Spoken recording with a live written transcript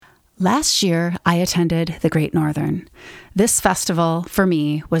Last year, I attended the Great Northern. This festival, for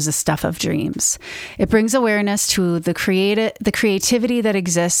me, was the stuff of dreams. It brings awareness to the creativity that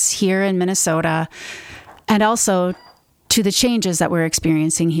exists here in Minnesota, and also to the changes that we're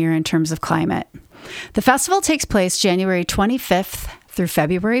experiencing here in terms of climate. The festival takes place January 25th through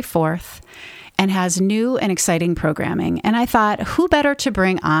February 4th and has new and exciting programming. And I thought, who better to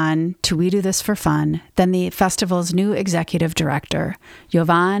bring on to We Do This for Fun than the festival's new executive director,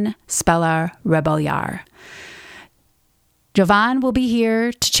 Jovan Speller Rebeljar. Jovan will be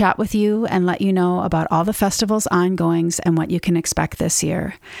here to chat with you and let you know about all the festival's ongoings and what you can expect this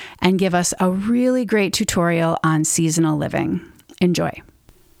year, and give us a really great tutorial on seasonal living. Enjoy.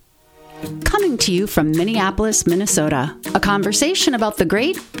 Coming to you from Minneapolis, Minnesota, a conversation about the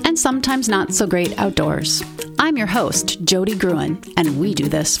great and sometimes not so great outdoors. I'm your host, Jody Gruen, and we do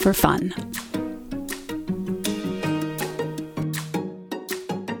this for fun.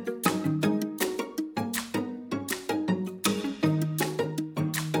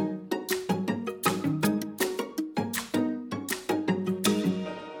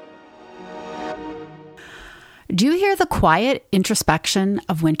 Do you hear the quiet introspection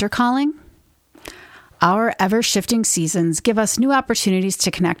of winter calling? Our ever-shifting seasons give us new opportunities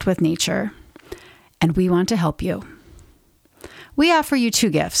to connect with nature, and we want to help you. We offer you two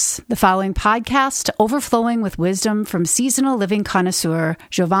gifts: the following podcast, overflowing with wisdom from seasonal living connoisseur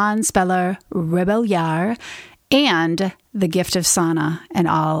Jovan Speller Rebeljar, and the gift of sauna and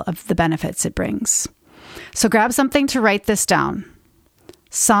all of the benefits it brings. So grab something to write this down.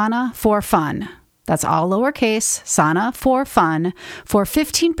 Sauna for Fun. That's all lowercase, Sauna for Fun, for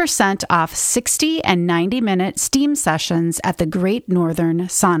 15% off 60 and 90-minute steam sessions at the Great Northern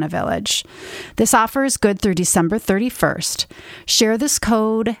Sauna Village. This offer is good through December 31st. Share this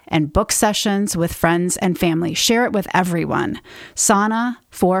code and book sessions with friends and family. Share it with everyone. Sauna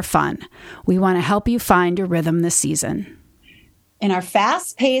for Fun. We want to help you find your rhythm this season. In our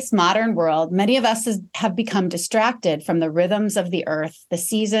fast-paced modern world, many of us have become distracted from the rhythms of the earth, the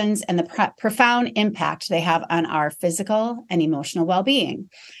seasons, and the profound impact they have on our physical and emotional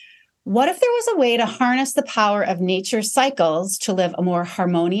well-being. What if there was a way to harness the power of nature's cycles to live a more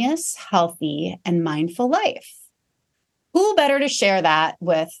harmonious, healthy, and mindful life? Who better to share that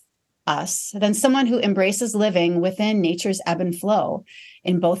with us than someone who embraces living within nature's ebb and flow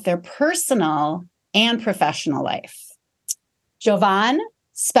in both their personal and professional life? Jovan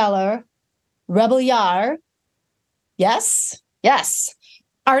Speller Rebeljar, yes,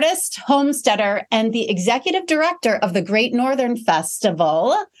 artist, homesteader, and the executive director of the Great Northern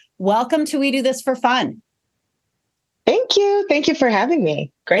Festival. Welcome to We Do This for Fun. Thank you. Thank you for having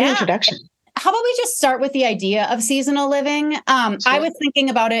me. Great introduction. How about we just start with the idea of seasonal living? Sure. I was thinking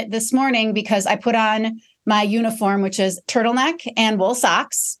about it this morning because I put on my uniform, which is turtleneck and wool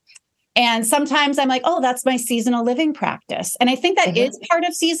socks. And sometimes I'm like, oh, that's my seasonal living practice. And I think that is part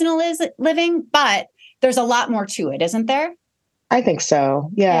of seasonal living, but there's a lot more to it, isn't there? I think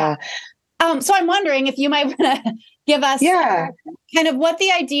so. Yeah. So I'm wondering if you might want to give us kind of what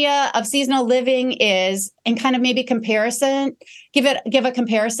the idea of seasonal living is, and kind of maybe give a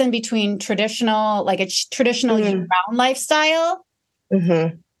comparison between traditional year-round lifestyle.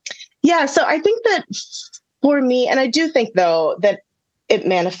 Mm-hmm. Yeah. So I think that for me, and I do think though that it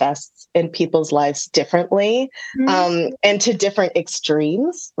manifests in people's lives differently, and to different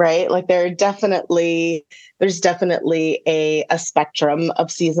extremes, right? Like there's definitely a spectrum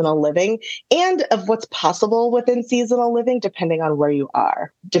of seasonal living and of what's possible within seasonal living, depending on where you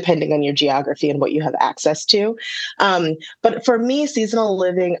are, depending on your geography and what you have access to. But for me, seasonal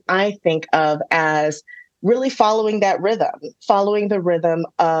living, I think of as really following the rhythm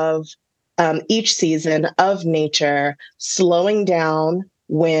of each season of nature, slowing down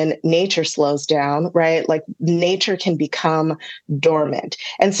when nature slows down, right? Like nature can become dormant.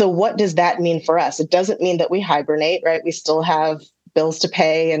 And so what does that mean for us? It doesn't mean that we hibernate, right? We still have bills to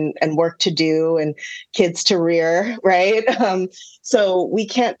pay and work to do and kids to rear, right? So we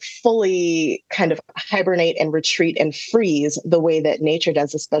can't fully kind of hibernate and retreat and freeze the way that nature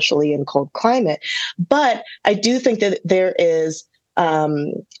does, especially in cold climate. But I do think that there is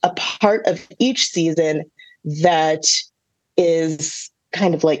a part of each season that is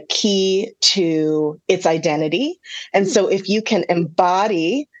kind of like key to its identity. And so if you can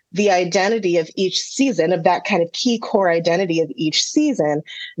embody the identity of each season, of that kind of key core identity of each season,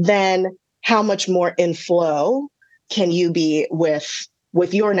 then how much more in flow can you be with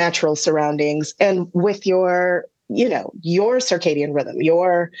your natural surroundings and with your circadian rhythm,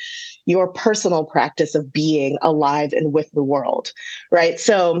 your personal practice of being alive and with the world, right?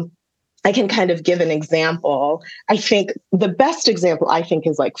 So I can kind of give an example. I think the best example I think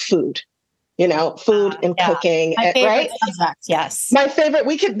is like food, food and cooking, My favorite right? subject, yes. My favorite,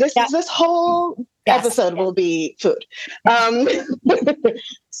 this whole episode will be food.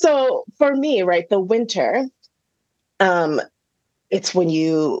 So for me, right, the winter, it's when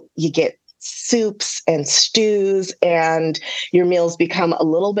you get soups and stews and your meals become a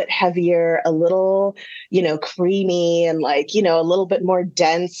little bit heavier, a little, creamy and like, a little bit more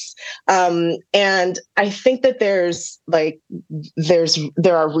dense. And I think that there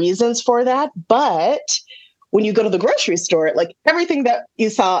are reasons for that, but when you go to the grocery store, like everything that you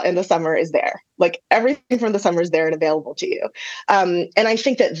saw in the summer is there, like everything from the summer is there and available to you. And I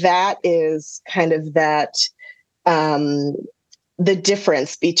think that is kind of that, the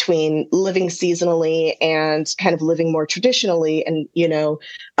difference between living seasonally and kind of living more traditionally and,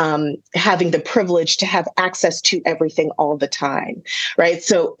 having the privilege to have access to everything all the time, right?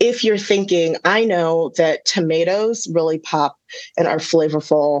 So if you're thinking, I know that tomatoes really pop and are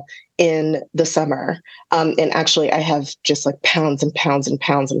flavorful in the summer. And actually I have just like pounds and pounds and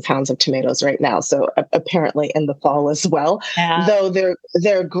pounds and pounds of tomatoes right now. So apparently in the fall as well, though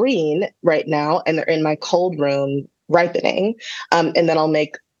they're green right now and they're in my cold room ripening. And then I'll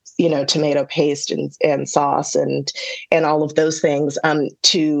make, tomato paste and sauce and all of those things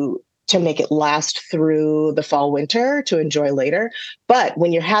to make it last through the fall, winter to enjoy later. But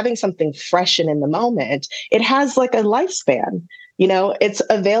when you're having something fresh and in the moment, it has like a lifespan. It's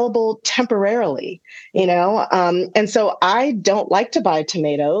available temporarily, and so I don't like to buy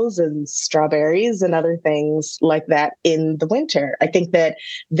tomatoes and strawberries and other things like that in the winter. I think that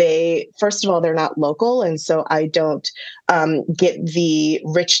first of all, they're not local. And so I don't get the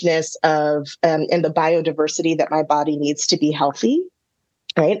richness of and the biodiversity that my body needs to be healthy.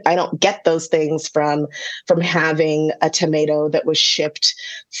 Right. I don't get those things from having a tomato that was shipped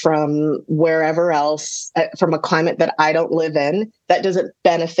from wherever else, from a climate that I don't live in, that doesn't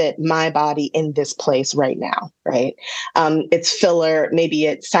benefit my body in this place right now. Right. It's filler. Maybe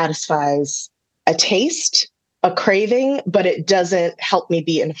it satisfies a taste, a craving, but it doesn't help me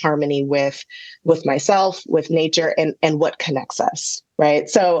be in harmony with myself, with nature and what connects us. Right.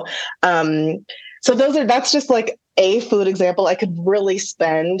 So that's just like a food example. I could really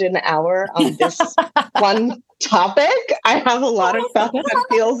spend an hour on this one topic. I have a lot of thoughts and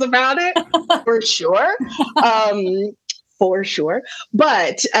feels about it for sure. For sure.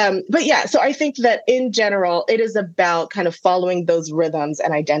 But yeah, so I think that in general, it is about kind of following those rhythms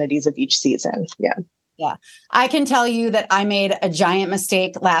and identities of each season. Yeah. Yeah. I can tell you that I made a giant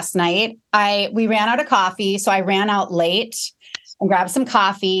mistake last night. We ran out of coffee, so I ran out late and grab some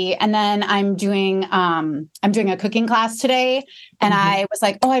coffee. And then I'm doing a cooking class today. And I was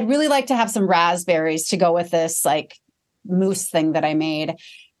like, oh, I'd really like to have some raspberries to go with this like mousse thing that I made.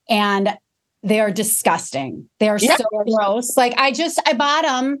 And they are disgusting. They are so gross. Like I bought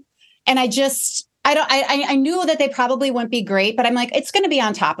them and I knew that they probably wouldn't be great, but I'm like, it's going to be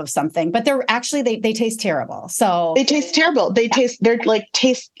on top of something, but they're actually, they taste terrible. So they taste terrible. They're like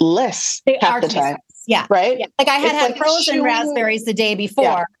tasteless half the time. Yeah. Right. Yeah. Like I had frozen raspberries the day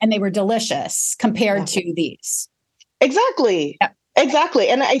before and they were delicious compared to these. Exactly. Yeah. Exactly.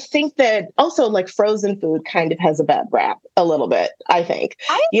 And I think that also like frozen food kind of has a bad rap a little bit, I think,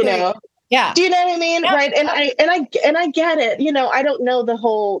 Yeah. Do you know what I mean? Yeah. Right. And I get it. I don't know the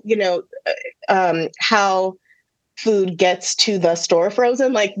whole, how food gets to the store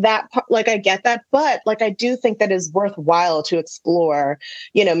frozen like that. Like I get that. But like, I do think that is worthwhile to explore,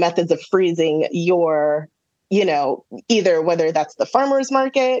 methods of freezing your, either whether that's the farmer's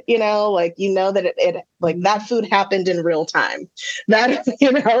market, like, that it like that food happened in real time, that,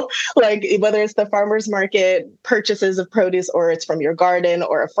 like whether it's the farmer's market purchases of produce or it's from your garden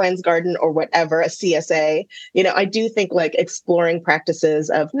or a friend's garden or whatever, a CSA, I do think like exploring practices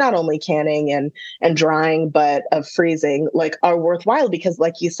of not only canning and drying, but of freezing like are worthwhile because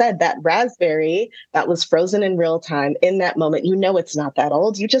like you said, that raspberry that was frozen in real time in that moment, it's not that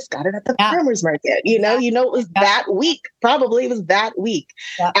old. You just got it at the farmer's market, it was that week, probably it was that week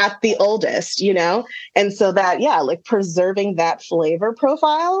at the oldest, and so that, like preserving that flavor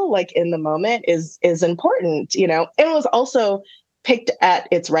profile, like in the moment is important, and it was also picked at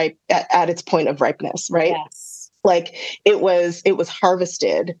its at its point of ripeness, right? Yes. Like it was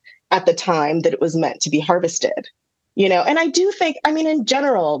harvested at the time that it was meant to be harvested, and I do think, in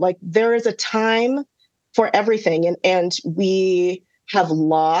general, like there is a time for everything and we have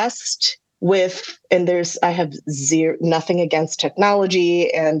lost I have nothing against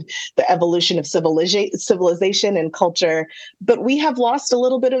technology and the evolution of civilization and culture, but we have lost a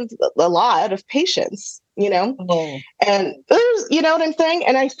lot of patience Oh. And there's, you know what I'm saying?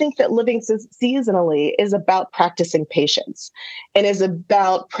 And I think that living seasonally is about practicing patience and is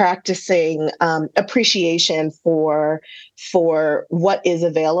about practicing appreciation for what is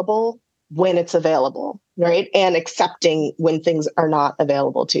available when it's available, right? And accepting when things are not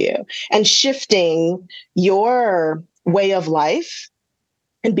available to you and shifting your way of life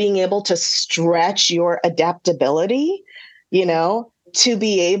and being able to stretch your adaptability, to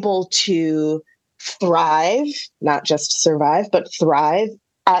be able to thrive, not just survive, but thrive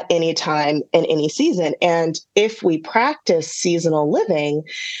at any time in any season. And if we practice seasonal living,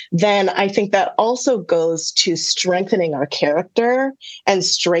 then I think that also goes to strengthening our character and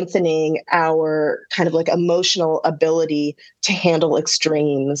strengthening our kind of like emotional ability to handle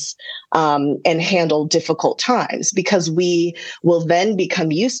extremes and handle difficult times, because we will then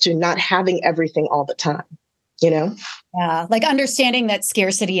become used to not having everything all the time, Yeah, like understanding that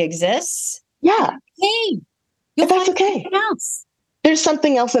scarcity exists. Yeah. Hey, that's okay. Else. There's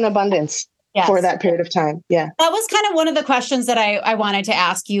something else in abundance for that period of time. Yeah. That was kind of one of the questions that I wanted to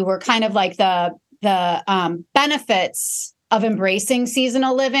ask you, were kind of like the benefits of embracing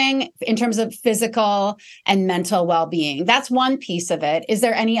seasonal living in terms of physical and mental well-being. That's one piece of it. Is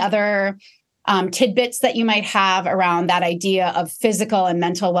there any other tidbits that you might have around that idea of physical and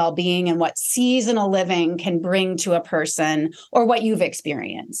mental well-being and what seasonal living can bring to a person, or what you've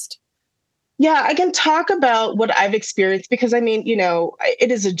experienced? Yeah, I can talk about what I've experienced, because I mean,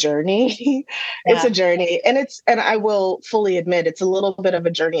 it is a journey. It's a journey. And I will fully admit, it's a little bit of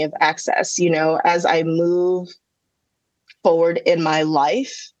a journey of access, as I move forward in my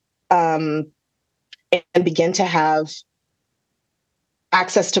life and begin to have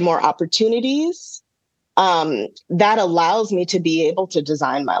access to more opportunities, that allows me to be able to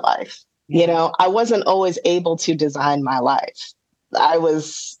design my life. I wasn't always able to design my life. I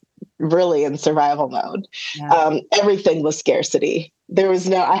was really in survival mode. Yeah. Everything was scarcity. There was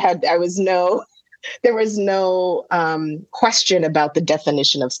no question about the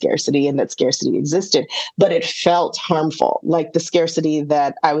definition of scarcity and that scarcity existed, but it felt harmful. Like the scarcity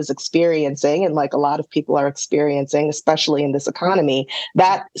that I was experiencing, and like a lot of people are experiencing, especially in this economy,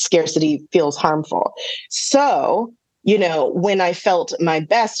 that scarcity feels harmful. So, when I felt my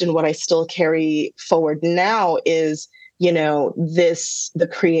best, and what I still carry forward now is, the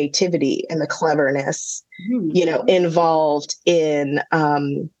creativity and the cleverness, involved in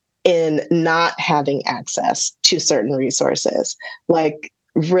not having access to certain resources, like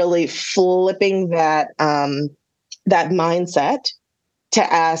really flipping that mindset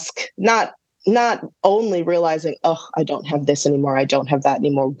to ask, not only realizing, oh, I don't have this anymore, I don't have that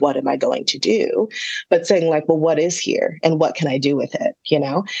anymore, what am I going to do? But saying like, well, what is here and what can I do with it?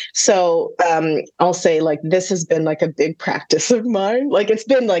 So I'll say like, this has been like a big practice of mine. Like it's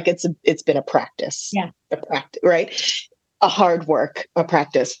been a practice. Yeah. A practice, right? A hard work, a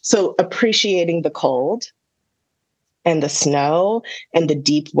practice. So appreciating the cold and the snow and the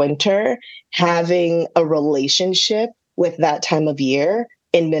deep winter, having a relationship with that time of year.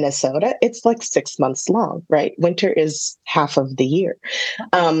 In Minnesota, it's like 6 months long, right? Winter is half of the year.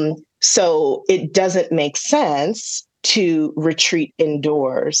 So it doesn't make sense to retreat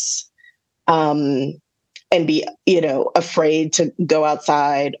indoors and be, afraid to go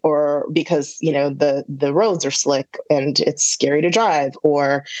outside, or because, the roads are slick and it's scary to drive,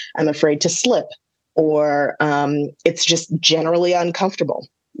 or I'm afraid to slip, or it's just generally uncomfortable,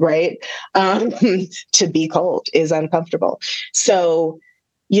 right? To be cold is uncomfortable. So,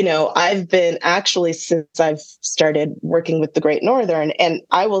 I've been actually, since I've started working with the Great Northern, and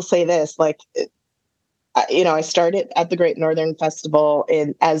I will say this, like, I started at the Great Northern Festival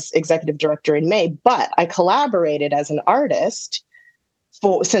as executive director in May, but I collaborated as an artist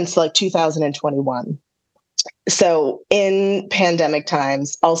since like 2021. So in pandemic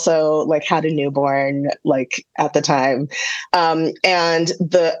times, also like had a newborn, like at the time. And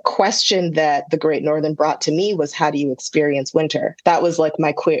the question that the Great Northern brought to me was, how do you experience winter? That was like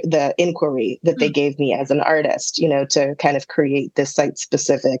the inquiry that they gave me as an artist, to kind of create this site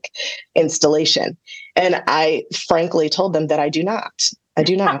specific installation. And I frankly told them that I do not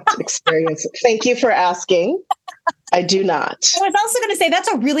experience it. Thank you for asking. I do not. I was also going to say, that's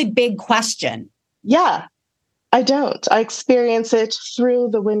a really big question. Yeah. I don't. I experience it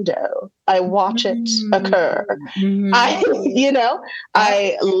through the window. I watch it occur. Mm-hmm.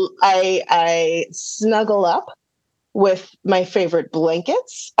 I snuggle up with my favorite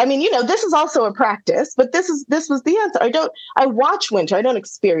blankets. I mean, this is also a practice, but this was the answer. I watch winter. I don't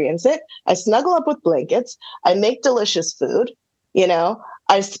experience it. I snuggle up with blankets. I make delicious food.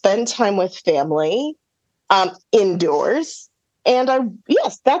 I spend time with family, indoors.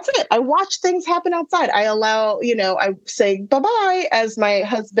 yes, that's it. I watch things happen outside. I allow, I say bye-bye as my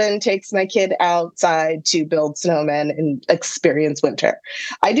husband takes my kid outside to build snowmen and experience winter.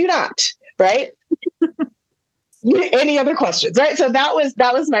 I do not, right? Any other questions, right? So that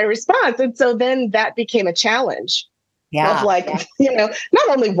was my response. And so then that became a challenge of like, not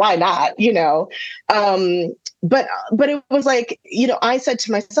only why not, but it was like, I said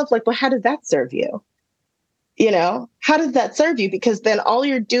to myself, like, well, how does that serve you? How does that serve you? Because then all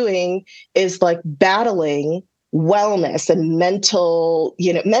you're doing is like battling wellness and mental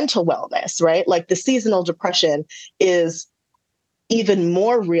wellness, right? Like the seasonal depression is even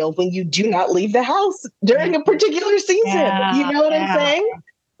more real when you do not leave the house during a particular season. You know what I'm saying?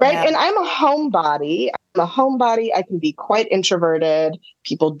 Right. Yeah. And I'm a homebody. I can be quite introverted.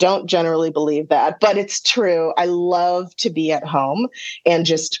 People don't generally believe that, but it's true. I love to be at home and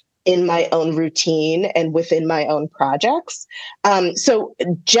just in my own routine and within my own projects. So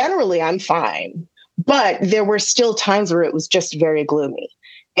generally I'm fine, but there were still times where it was just very gloomy.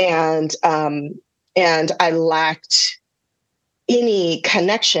 And I lacked any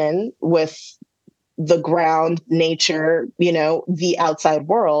connection with the ground, nature, the outside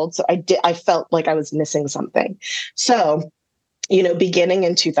world. So I felt like I was missing something. So, beginning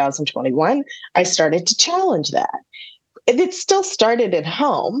in 2021, I started to challenge that. It still started at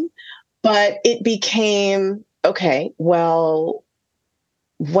home, but it became, okay, well,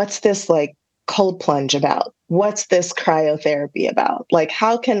 what's this like cold plunge about? What's this cryotherapy about? Like,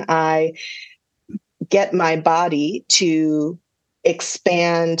 how can I get my body to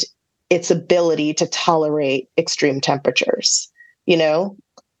expand its ability to tolerate extreme temperatures,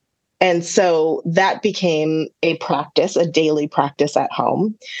 And so that became a practice, a daily practice at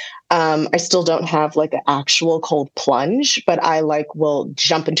home. I still don't have like an actual cold plunge, but I will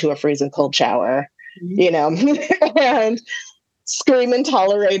jump into a freezing cold shower, and scream and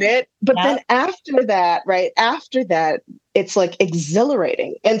tolerate it. But then after that, it's like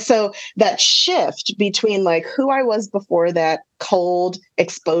exhilarating. And so that shift between like who I was before that cold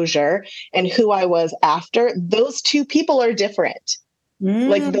exposure and who I was after, those two people are different.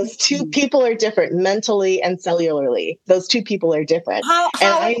 Like those two people are different mentally and cellularly. Those two people are different. How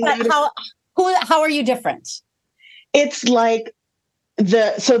are you different? It's like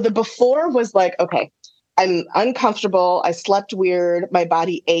the before was like, okay, I'm uncomfortable. I slept weird. My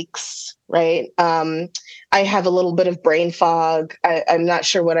body aches, right? I have a little bit of brain fog. I'm not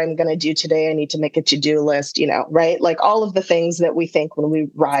sure what I'm going to do today. I need to make a to-do list, right? Like all of the things that we think when we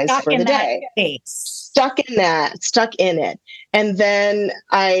rise for the day. Stuck in it. And then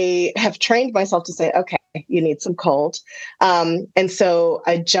I have trained myself to say, okay, you need some cold. And so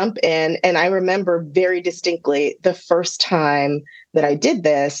I jump in, and I remember very distinctly the first time that I did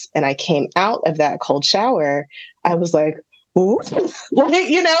this and I came out of that cold shower, I was like, ooh, it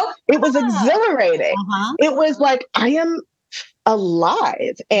was exhilarating. It was like, I am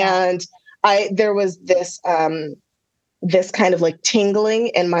alive. And there was this kind of like tingling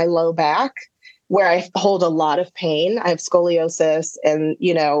in my low back where I hold a lot of pain. I have scoliosis and,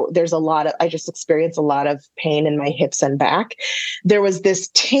 I just experienced a lot of pain in my hips and back. There was this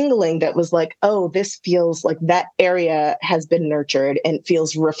tingling that was like, oh, this feels like that area has been nurtured and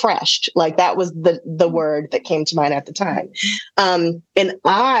feels refreshed. Like that was the word that came to mind at the time. And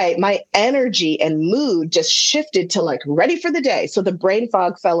my energy and mood just shifted to like ready for the day. So the brain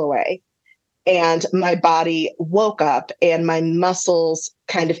fog fell away. And my body woke up and my muscles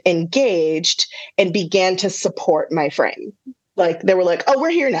kind of engaged and began to support my frame. Like they were like, oh,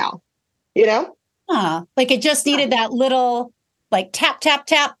 we're here now, like it just needed that little like tap, tap,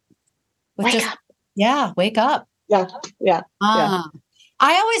 tap. Wake up. Yeah. Wake up. Yeah. I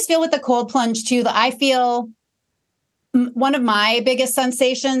always feel with the cold plunge too, that I feel one of my biggest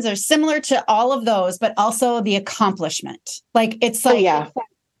sensations are similar to all of those, but also the accomplishment. Like it's like,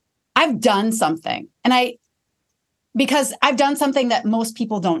 I've done something because I've done something that most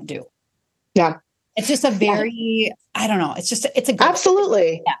people don't do. Yeah. It's just a very, I don't know. It's a good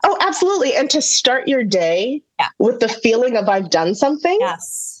absolutely. Yeah. Oh, absolutely. And to start your day with the feeling of I've done something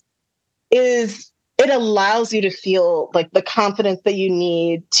it allows you to feel like the confidence that you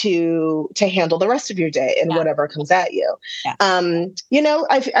need to handle the rest of your day and whatever comes at you. Yeah.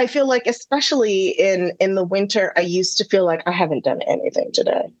 I feel like, especially in the winter, I used to feel like I haven't done anything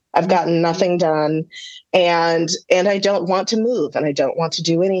today. I've gotten nothing done and I don't want to move and I don't want to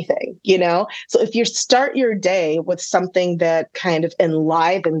do anything, So if you start your day with something that kind of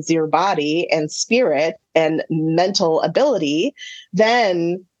enlivens your body and spirit and mental ability,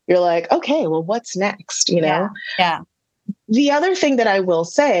 then you're like, okay, well, what's next? Yeah. the other thing that I will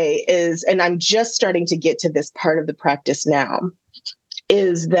say is, and I'm just starting to get to this part of the practice now,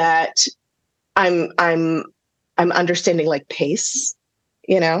 is that I'm understanding like pace,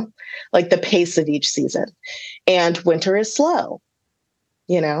 like the pace of each season. And winter is slow,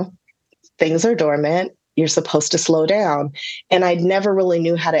 things are dormant. You're supposed to slow down. And I never really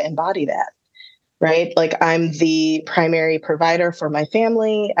knew how to embody that. Right? Like I'm the primary provider for my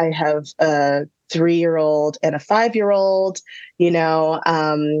family. I have a 3-year-old and a 5-year-old,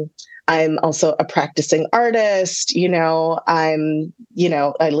 I'm also a practicing artist, I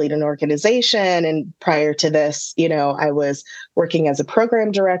lead an organization. And prior to this, I was working as a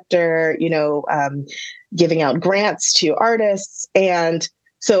program director, giving out grants to artists. And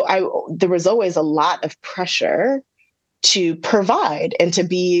so there was always a lot of pressure to provide and to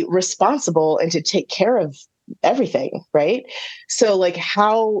be responsible and to take care of everything, right? So like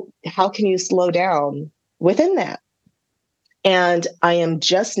how can you slow down within that? And I am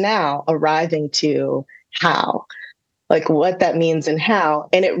just now arriving to how, like what that means and how.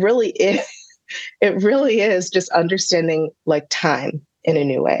 And it really is just understanding like time in a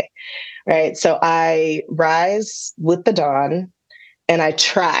new way, right? So I rise with the dawn and I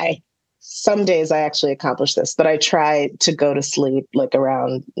try. Some days I actually accomplish this, but I try to go to sleep like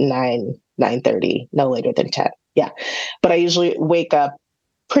around 9:30, no later than 10. Yeah. But I usually wake up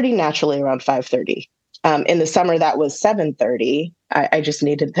pretty naturally around 5:30. In the summer, that was 7:30. I just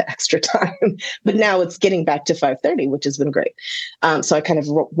needed the extra time, but now it's getting back to 5:30, which has been great. So I kind of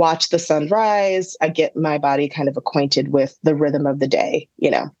watch the sun rise. I get my body kind of acquainted with the rhythm of the day,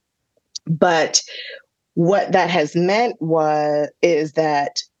 But what that has meant is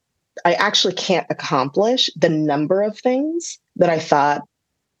that I actually can't accomplish the number of things that I thought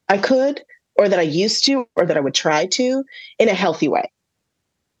I could, or that I used to, or that I would try to in a healthy way.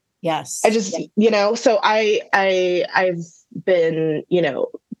 Yes. I just, so I've been,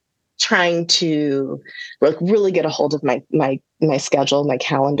 trying to like really get a hold of my schedule, my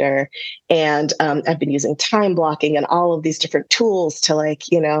calendar. And I've been using time blocking and all of these different tools to like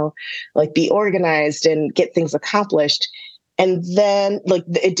be organized and get things accomplished. And then like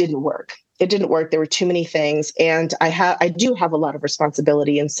it didn't work. There were too many things. And I do have a lot of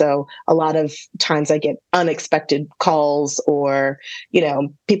responsibility. And so a lot of times I get unexpected calls or,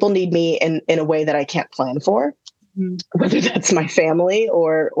 people need me in a way that I can't plan for, whether that's my family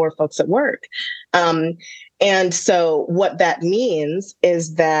or folks at work. And so what that means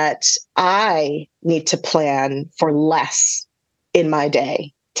is that I need to plan for less in my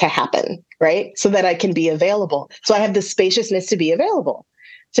day to happen, right? So that I can be available. So I have the spaciousness to be available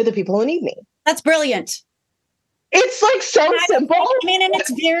to the people who need me. That's brilliant. It's like so simple. I mean, and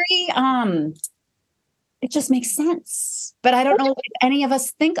it's very, it just makes sense. But I don't know if any of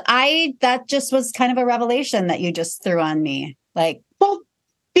us think that just was kind of a revelation that you just threw on me. Like, well,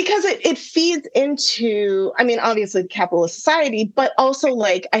 because it feeds into, I mean, obviously capitalist society, but also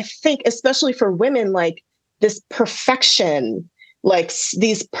like, I think, especially for women, like this perfection, like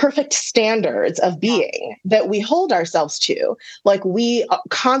these perfect standards of being that we hold ourselves to, like we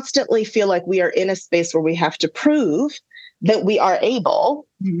constantly feel like we are in a space where we have to prove that we are able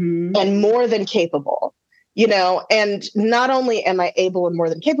and more than capable, and not only am I able and more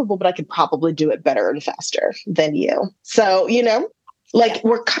than capable, but I could probably do it better and faster than you. So, like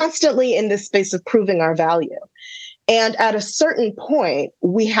we're constantly in this space of proving our value. And at a certain point,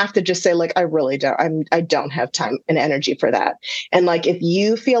 we have to just say, like, I really don't, I don't have time and energy for that. And like, if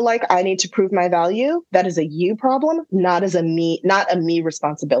you feel like I need to prove my value, that is a you problem, not a me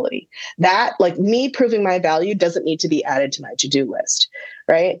responsibility. That like me proving my value doesn't need to be added to my to-do list.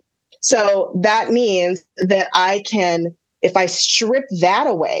 Right. So that means that I can, if I strip that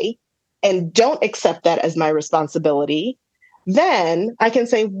away and don't accept that as my responsibility, then I can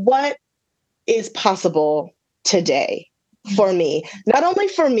say, what is possible today for me, not only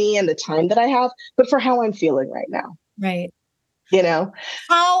for me and the time that I have, but for how I'm feeling right now. Right.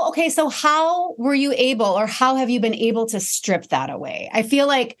 So how were you able, or how have you been able to strip that away? I feel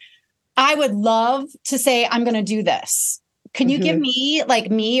like I would love to say, I'm going to do this. Can you give me,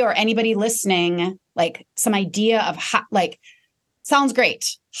 like me or anybody listening, like some idea of how, like, sounds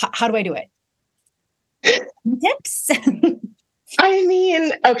great. How do I do it? Tips? I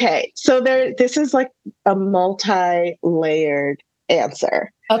mean, okay, so this is like a multi-layered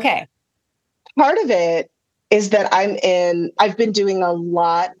answer. Okay. Part of it is that I've been doing a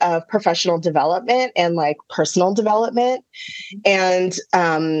lot of professional development and like personal development. And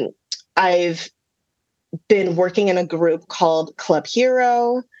I've been working in a group called Club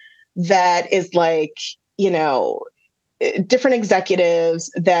Hero that is like, different executives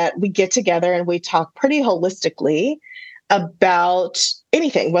that we get together and we talk pretty holistically about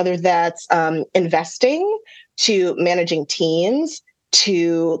anything, whether that's investing to managing teams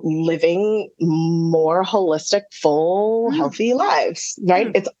to living more holistic, full, healthy lives,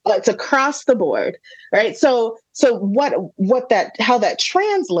 right? It's across the board, right? So how that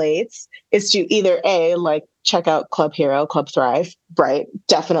translates is to either like check out Club Hero, Club Thrive, right?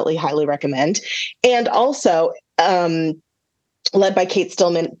 Definitely highly recommend. And also led by Kate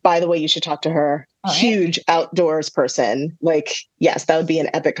Stillman. By the way, you should talk to her. Oh, huge outdoors person. Like, yes, that would be an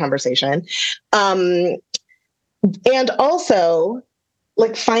epic conversation. And also,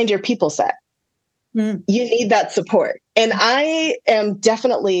 like, find your people set. You need that support. And I am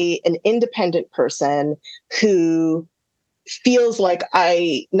definitely an independent person who feels like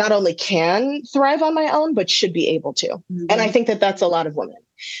I not only can thrive on my own, but should be able to. And I think that that's a lot of women,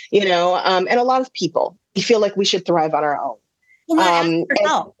 and a lot of people. You feel like we should thrive on our own.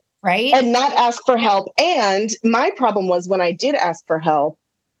 Help, right? And not ask for help. And my problem was when I did ask for help,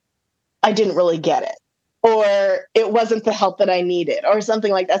 I didn't really get it. Or it wasn't the help that I needed or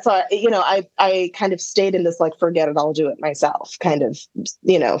something like that. So, I kind of stayed in this, like, forget it, I'll do it myself kind of,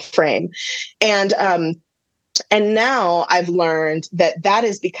 frame. And now I've learned that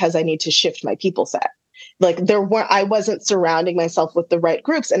is because I need to shift my people set. Like I wasn't surrounding myself with the right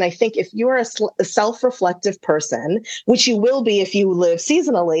groups. And I think if you're a self-reflective person, which you will be if you live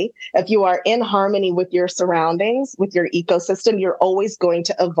seasonally, if you are in harmony with your surroundings, with your ecosystem, you're always going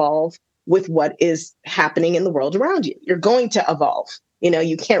to evolve with what is happening in the world around you. You're going to evolve.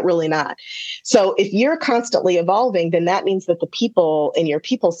 You can't really not. So if you're constantly evolving, then that means that the people in your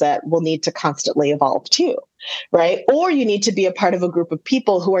people set will need to constantly evolve too, right? Or you need to be a part of a group of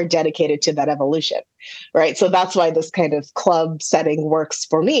people who are dedicated to that evolution, right? So that's why this kind of club setting works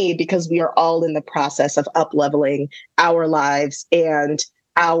for me, because we are all in the process of up-leveling our lives and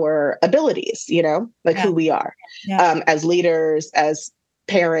our abilities, who we are as leaders, as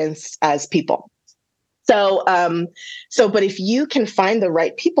parents, as people. So, but if you can find the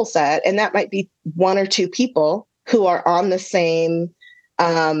right people set, and that might be one or two people who are on the same,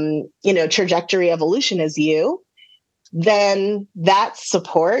 trajectory evolution as you, then that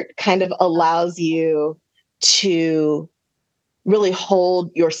support kind of allows you to really hold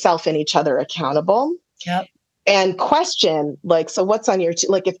yourself and each other accountable. Yep. And question, like, so what's on your,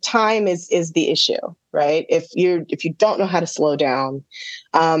 like, if time is the issue, right? If you don't know how to slow down,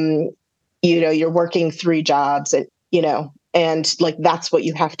 you're working 3 jobs and like, that's what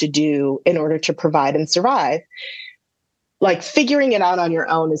you have to do in order to provide and survive. Like, figuring it out on your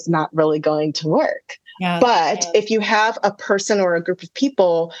own is not really going to work. Yeah. But if you have a person or a group of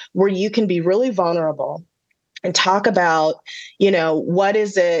people where you can be really vulnerable and talk about, what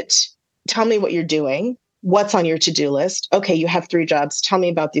is it? Tell me what you're doing. What's on your to-do list? Okay, you have 3 jobs. Tell me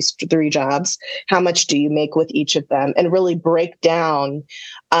about these 3 jobs. How much do you make with each of them? And really break down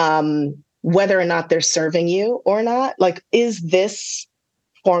whether or not they're serving you or not. Like, is this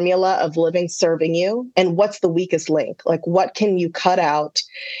formula of living serving you? And what's the weakest link? Like, what can you cut out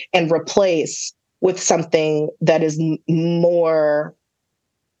and replace with something that is more,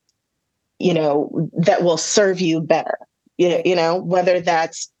 that will serve you better? Whether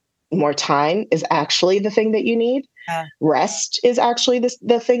that's more time is actually the thing that you need. Rest is actually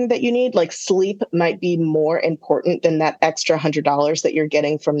the thing that you need. Like, sleep might be more important than that extra $100 that you're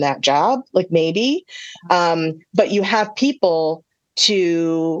getting from that job. Like, maybe, but you have people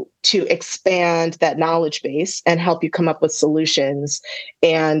to expand that knowledge base and help you come up with solutions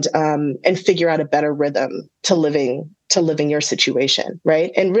and figure out a better rhythm to living your situation,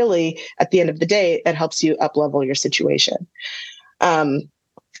 right? And really, at the end of the day, it helps you up-level your situation.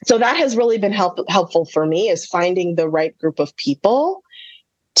 So that has really been helpful for me, is finding the right group of people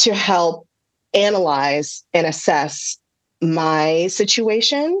to help analyze and assess my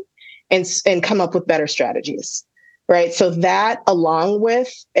situation and come up with better strategies, right? So that, along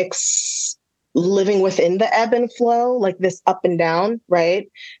with living within the ebb and flow, like this up and down, right?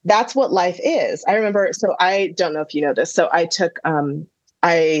 That's what life is. I remember, so I don't know if you know this. So I took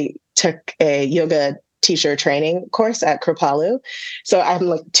a yoga teacher training course at Kripalu. So I'm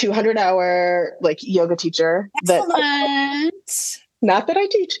like 200-hour like yoga teacher. Excellent. Not that I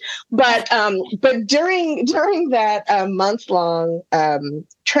teach, but during that month-long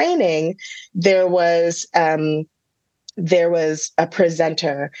training, there was a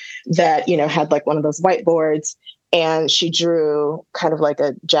presenter that had like one of those whiteboards, and she drew kind of like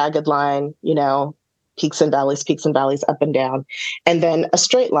a jagged line, peaks and valleys up and down, and then a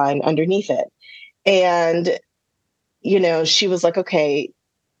straight line underneath it. And, she was like, okay,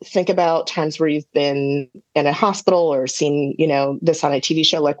 think about times where you've been in a hospital or seen, this on a TV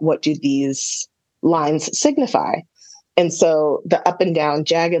show. Like, what do these lines signify? And so the up and down,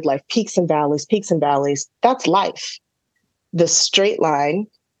 jagged life, peaks and valleys, that's life. The straight line,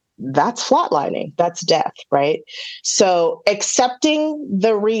 that's flatlining, that's death, right? So accepting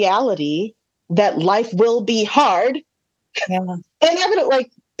the reality that life will be hard, inevitable,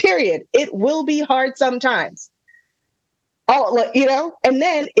 like, period. It will be hard sometimes. And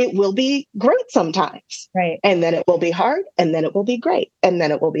then it will be great sometimes. Right. And then it will be hard, and then it will be great. And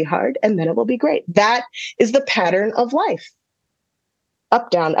then it will be hard, and then it will be great. That is the pattern of life. Up,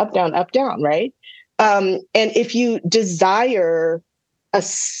 down, up, down, up, down, right? And if you desire a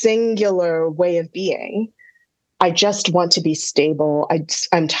singular way of being, I just want to be stable.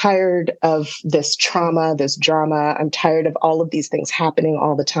 I'm tired of this trauma, this drama. I'm tired of all of these things happening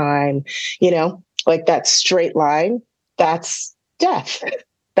all the time. Like that straight line, that's death.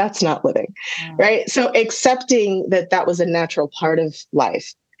 That's not living, right? So accepting that was a natural part of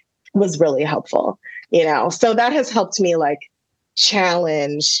life was really helpful, So that has helped me like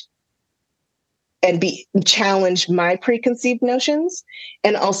challenge my preconceived notions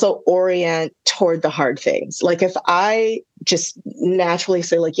and also orient toward the hard things. Like if I just naturally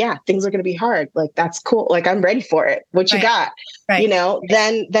say like, yeah, things are going to be hard. Like, that's cool. Like, I'm ready for it. What you got,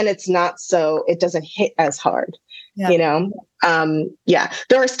 then it's not so, it doesn't hit as hard, there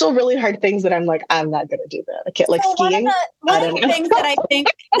are still really hard things that I'm like, I'm not going to do that. I can't like skiing. One of the things that I think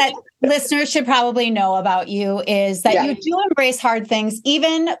that listeners should probably know about you is that you do embrace hard things,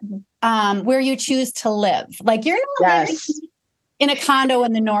 even where you choose to live. Like, you're not living in a condo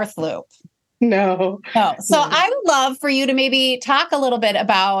in the North Loop. No. So I would love for you to maybe talk a little bit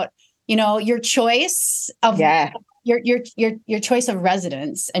about, your choice of your choice of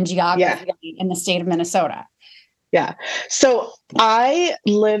residence and geography in the state of Minnesota. Yeah. So I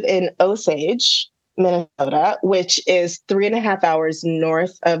live in Osage, Minnesota, which is 3.5 hours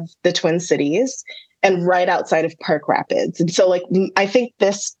north of the Twin Cities and right outside of Park Rapids. And so like, I think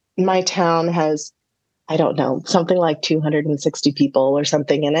my town has, I don't know, something like 260 people or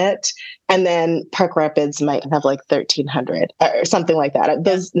something in it. And then Park Rapids might have like 1,300 or something like that.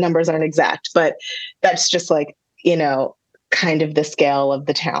 Those numbers aren't exact, but that's just like, kind of the scale of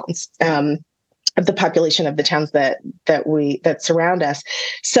the towns, of the population of the towns that surround us.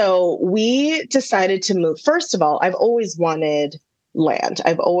 So we decided to move. First of all, I've always wanted land.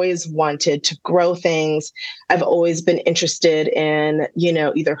 I've always wanted to grow things. I've always been interested in,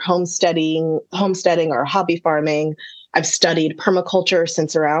 either homesteading or hobby farming. I've studied permaculture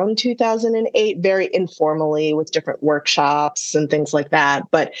since around 2008, very informally with different workshops and things like that.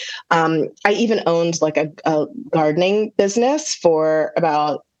 But I even owned like a gardening business for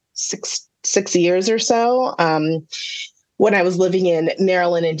about six years or so when I was living in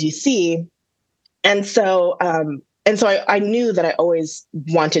Maryland and DC. And so I knew that I always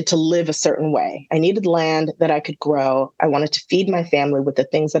wanted to live a certain way. I needed land that I could grow. I wanted to feed my family with the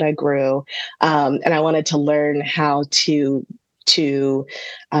things that I grew. And I wanted to learn how to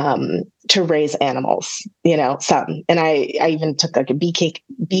raise animals, some. And I even took like a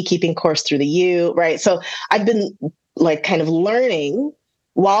beekeeping course through the U, right? So I've been like kind of learning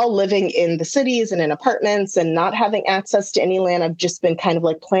while living in the cities and in apartments and not having access to any land. I've just been kind of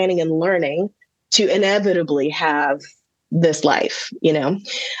like planning and learning to inevitably have this life,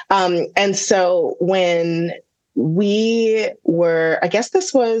 And so when we were, I guess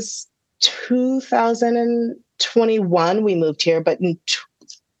this was 2021, we moved here, but in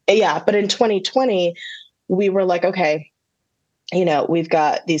 2020, we were like, okay, we've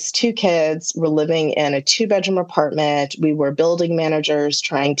got these 2 kids. We're living in a 2-bedroom apartment. We were building managers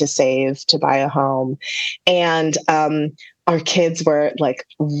trying to save to buy a home. And our kids were like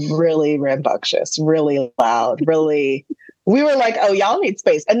really rambunctious, really loud, we were like, oh, y'all need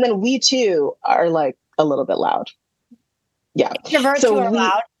space. And then we too are like a little bit loud. Yeah. Introverts who are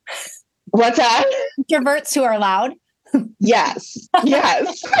loud. What's that? Introverts who are loud. Yes.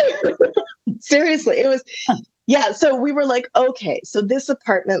 Seriously. It was, so we were like, okay, so this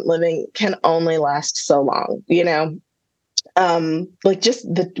apartment living can only last so long, we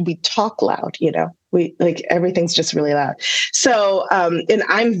talk loud, we like everything's just really loud. So, and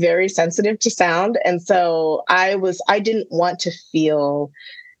I'm very sensitive to sound. And so I didn't want to feel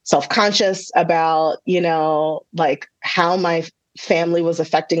self-conscious about, like how my family was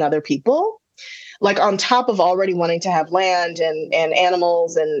affecting other people. like on top of already wanting to have land and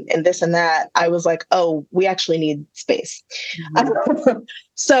animals and this and that, I was like, oh, we actually need space. Mm-hmm.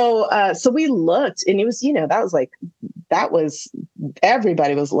 So we looked, and it was, that was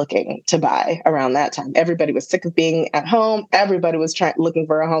everybody was looking to buy around that time. Everybody was sick of being at home. Everybody was looking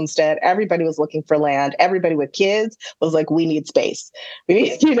for a homestead. Everybody was looking for land. Everybody with kids was like, we need space. We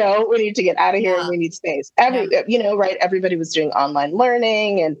need to get out of here, and we need space. Right. Everybody was doing online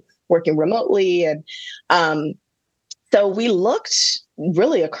learning and working remotely. And so we looked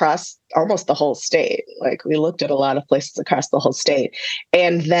really across almost the whole state. Like, we looked at a lot of places across the whole state.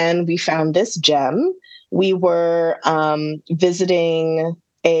 And then we found this gem. We were visiting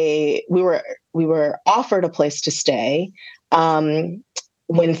we were offered a place to stay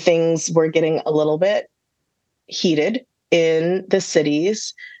when things were getting a little bit heated in the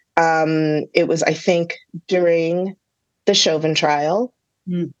cities. It was, I think, during the Chauvin trial.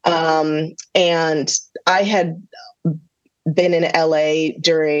 And I had been in LA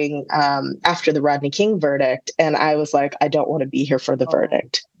during after the Rodney King verdict, and I was like, I don't want to be here for the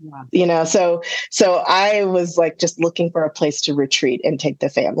verdict. Yeah. So I was like just looking for a place to retreat and take the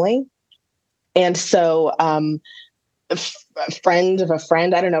family. And so a friend of a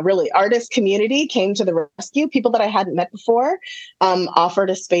friend, I don't know, really, artist community came to the rescue. People that I hadn't met before offered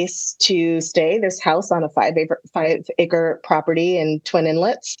a space to stay. This house on a 5-acre property in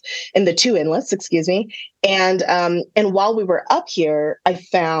the two inlets, excuse me. And while we were up here, I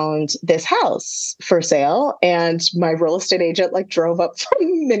found this house for sale, and my real estate agent drove up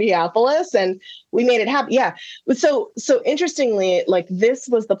from Minneapolis, and we made it happen. Yeah. So interestingly, this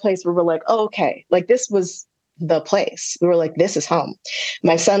was the place where we're like, oh, okay, this was the place. We were like, this is home.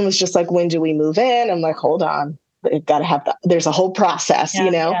 My son was just like, when do we move in? I'm like, hold on. We've got to have there's a whole process,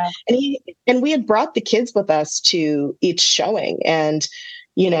 Yeah. And we had brought the kids with us to each showing, and,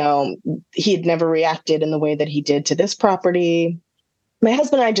 he had never reacted in the way that he did to this property. My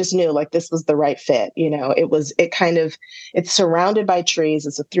husband and I just knew this was the right fit. It's surrounded by trees.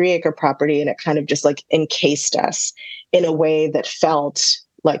 It's a 3-acre property, and it kind of just encased us in a way that felt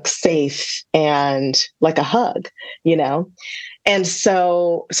safe and like a hug, And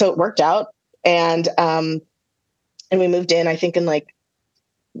so it worked out. And we moved in, I think in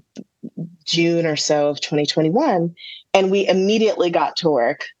June or so of 2021, and we immediately got to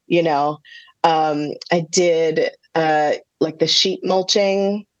work. I did the sheet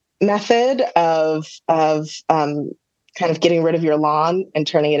mulching method of kind of getting rid of your lawn and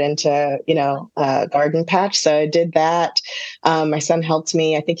turning it into, a garden patch. So I did that. My son helped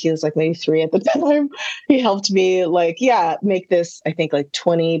me. I think he was maybe 3 at the time. He helped me make this, I think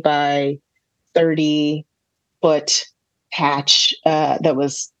 20 by 30 foot patch that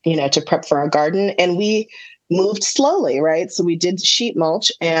was, to prep for our garden. And we moved slowly, right? So we did sheet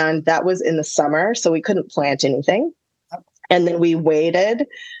mulch, and that was in the summer, so we couldn't plant anything. And then we waited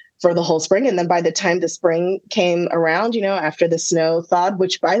for the whole spring. And then by the time the spring came around, after the snow thawed,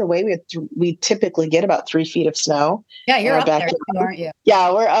 which, by the way, we typically get about 3 feet of snow. Yeah, you're up there, aren't you?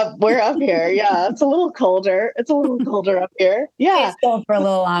 Yeah, we're up here. Yeah, it's a little colder. It's a little colder up here. Yeah. It's still for a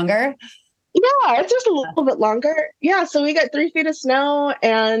little longer. Yeah, it's just a little bit longer. Yeah, so we got 3 feet of snow,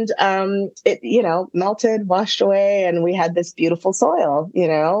 and it, melted, washed away, and we had this beautiful soil,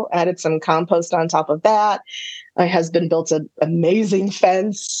 added some compost on top of that. My husband built an amazing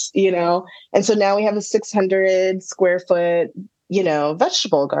fence, and so now we have a 600 square foot,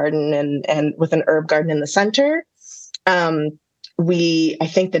 vegetable garden and with an herb garden in the center. I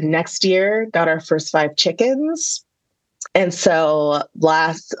think the next year got our first 5 chickens. And so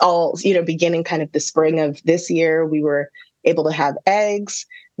beginning kind of the spring of this year, we were able to have eggs.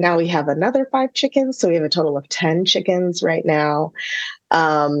 Now we have another 5 chickens. So we have a total of 10 chickens right now.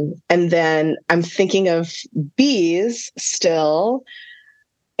 And then I'm thinking of bees still.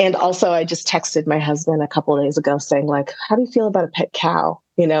 And also I just texted my husband a couple of days ago saying how do you feel about a pet cow?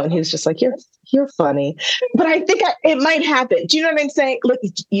 And he was just like, you're funny. But I think it might happen. Do you know what I'm saying? Look,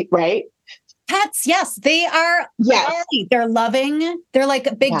 right? Pets, yes, they are. Yes. They're loving. They're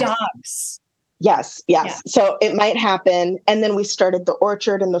like big dogs. Yes. Yeah. So it might happen. And then we started the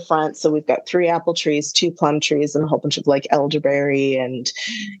orchard in the front. So we've got 3 apple trees, 2 plum trees, and a whole bunch of elderberry and,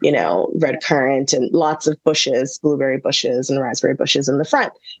 red currant and lots of bushes, blueberry bushes and raspberry bushes in the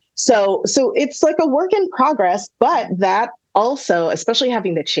front. So it's a work in progress, but that also, especially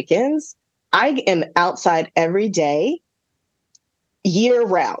having the chickens, I am outside every day year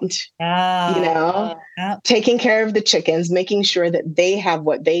round, taking care of the chickens, making sure that they have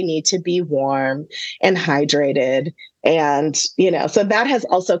what they need to be warm and hydrated. And, so that has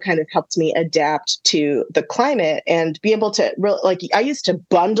also kind of helped me adapt to the climate and be able to I used to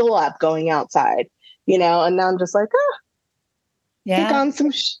bundle up going outside, and now I'm just like, take on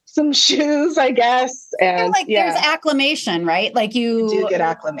some shoes, I guess. And there's acclimation, right? Like you do get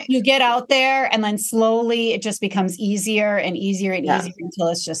acclimated. You get out there and then slowly it just becomes easier and easier and easier until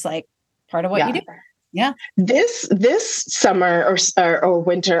it's just like part of what you do. Yeah. This summer or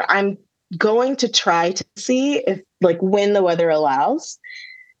winter, I'm going to try to see if when the weather allows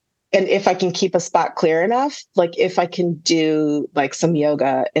and if I can keep a spot clear enough, if I can do some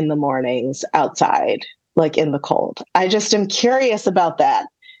yoga in the mornings outside, in the cold. I just am curious about that.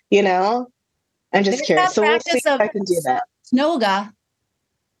 I'm just curious. So we'll see if I can do that. Snoga.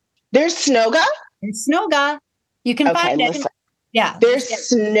 There's Snoga? There's Snoga. You can find it. Yeah. There's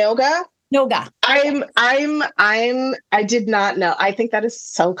Snoga. Snoga. I did not know. I think that is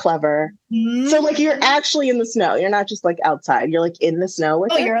so clever. Mm-hmm. So you're actually in the snow. You're not just outside. You're in the snow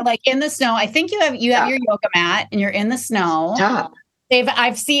with it? You're in the snow. I think you have your yoga mat and you're in the snow. Stop.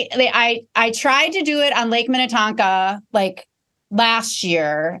 I tried to do it on Lake Minnetonka last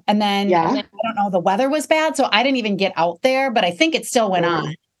year, and then I don't know, the weather was bad, so I didn't even get out there, but I think it still went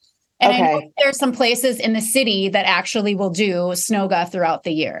on. And I know there's some places in the city that actually will do Snoga throughout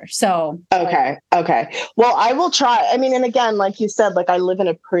the year. So okay. Well, I will try. I mean, and again, like you said, I live in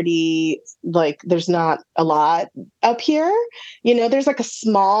a pretty there's not a lot up here. There's a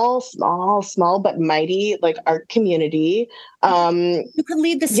small but mighty art community. You can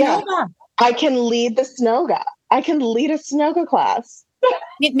lead the Snoga. Yeah, I can lead the Snoga. I can lead a Snoga class.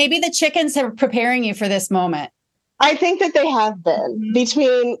 Maybe the chickens are preparing you for this moment. I think that they have been.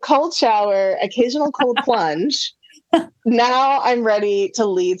 Between cold shower, occasional cold plunge. Now I'm ready to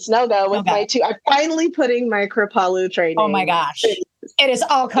lead Snoga with my two. I'm finally putting my Kripalu training. Oh my gosh. It is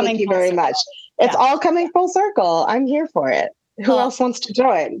all coming. Thank you very much. It's all coming full circle. I'm here for it. Who else wants to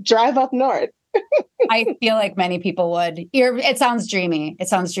join? Drive up north. I feel like many people would. It sounds dreamy. It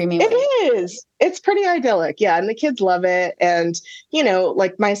sounds dreamy. It is. It's pretty idyllic. Yeah. And the kids love it. And,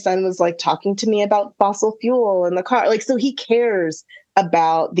 my son was talking to me about fossil fuel in the car. So he cares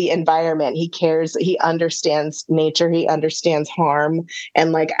about the environment. He cares. He understands nature. He understands harm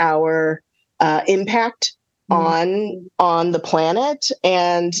and our impact on the planet.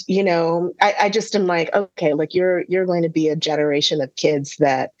 And, I just am okay, you're going to be a generation of kids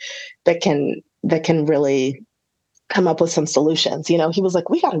that can really come up with some solutions. He was like,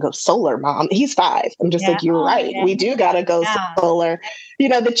 we got to go solar, Mom. He's 5. I'm just you're right. Yeah. We do got to go solar.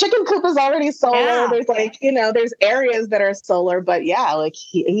 The chicken coop is already solar. Yeah. There's there's areas that are solar, but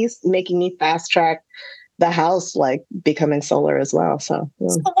he's making me fast track the house becoming solar as well. So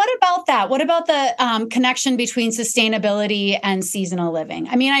what about that? What about the connection between sustainability and seasonal living?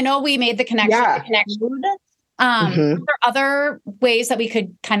 I mean, I know we made the connection. Yeah. To connect food. Are there other ways that we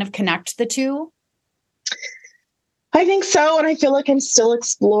could kind of connect the two? I think so. And I feel like I'm still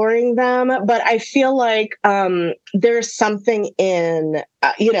exploring them, but I feel like there's something in,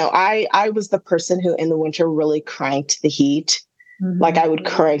 I was the person who in the winter really cranked the heat. Mm-hmm. I would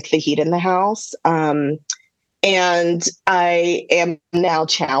crank the heat in the house. And I am now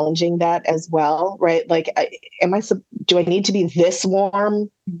challenging that as well, right? Do I need to be this warm?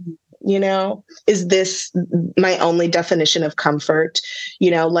 Is this my only definition of comfort?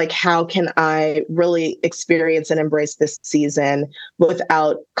 How can I really experience and embrace this season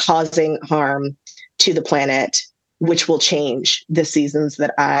without causing harm to the planet, which will change the seasons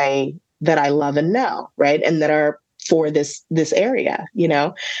that I love and know, right? And that are for this area,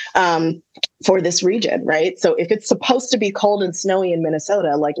 for this region, right? So if it's supposed to be cold and snowy in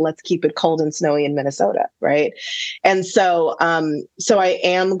Minnesota, let's keep it cold and snowy in Minnesota, right? And so I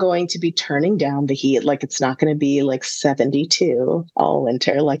am going to be turning down the heat. It's not going to be 72 all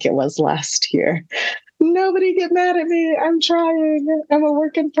winter like it was last year. Nobody get mad at me. I'm trying. I'm a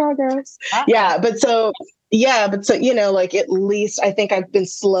work in progress. Yeah, but so at least I think I've been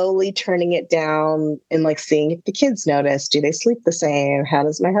slowly turning it down and seeing if the kids notice. Do they sleep the same? How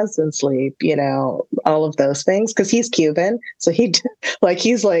does my husband sleep? All of those things. Cause he's Cuban. So he's ready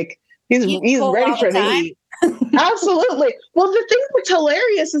for the heat. Absolutely. Well, the thing that's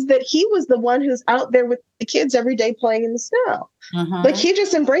hilarious is that he was the one who's out there with the kids every day playing in the snow. Uh-huh. He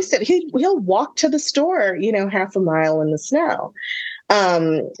just embraced it. He'll walk to the store, half a mile in the snow.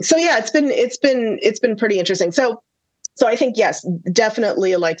 So yeah, it's been pretty interesting. So So I think, yes,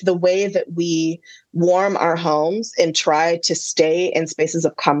 definitely like the way that we warm our homes and try to stay in spaces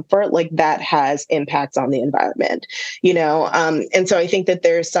of comfort, like that has impacts on the environment, and so I think that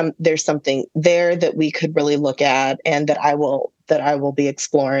there's something there that we could really look at, and that I will be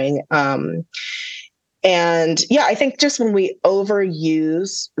exploring. And yeah, I think just when we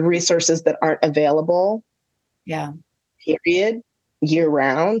overuse resources that aren't available, period, year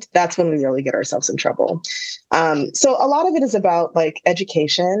round, that's when we really get ourselves in trouble. So a lot of it is about like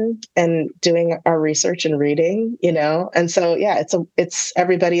education and doing our research and reading, and so, yeah, it's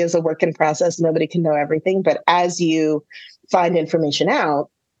everybody is a work in process. Nobody can know everything, but as you find information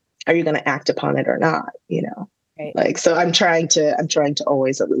out, are you going to act upon it or not? Right. Like, so I'm trying to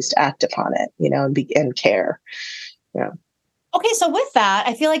always at least act upon it, and care. Yeah. Okay. So with that,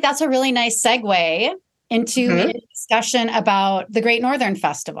 I feel like that's a really nice segue into a discussion about the Great Northern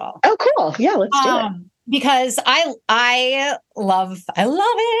Festival. Oh, cool. Yeah, let's do it. Because I love it. I went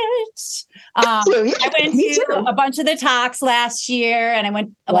to a bunch of the talks last year, and I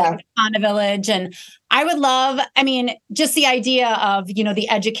went to Honda Village, and I would love, just the idea of, the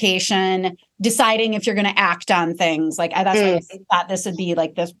education, deciding if you're going to act on things. Like that's why I thought this would be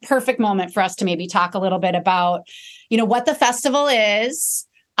like this perfect moment for us to maybe talk a little bit about, what the festival is,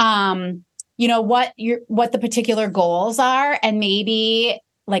 what the particular goals are, and maybe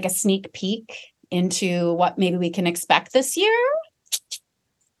like a sneak peek into what maybe we can expect this year.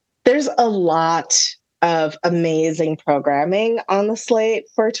 There's a lot of amazing programming on the slate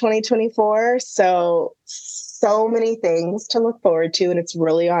for 2024. So many things to look forward to, and it's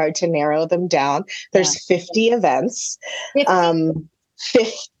really hard to narrow them down. There's 50 events. 50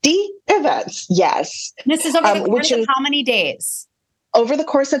 events, yes. This is over the course of how many days? Over the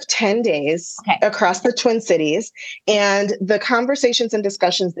course of 10 days across the Twin Cities. And the conversations and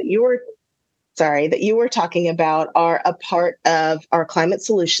discussions that you were talking about are a part of our Climate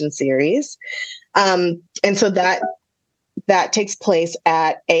Solutions series. And so that takes place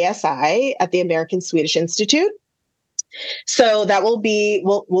at ASI, at the American Swedish Institute. So that we'll be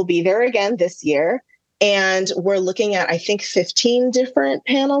there again this year. And we're looking at, I think, 15 different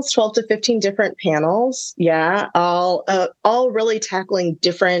panels, 12 to 15 different panels. Yeah, all really tackling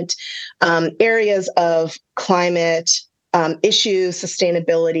different areas of climate issues,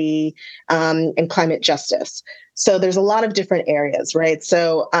 sustainability, and climate justice. So there's a lot of different areas, right?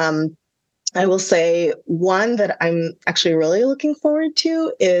 So I will say one that I'm actually really looking forward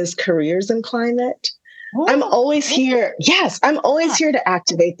to is careers in climate. Oh, I'm always here. Yes, I'm always here to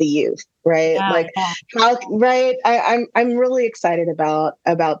activate the youth, right? I'm really excited about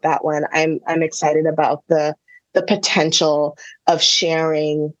that one. I'm excited about the potential of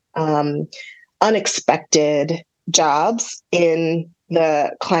sharing unexpected jobs in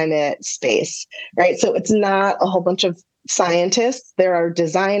the climate space, right? So it's not a whole bunch of scientists. There are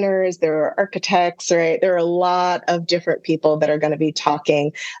designers, there are architects, right? There are a lot of different people that are going to be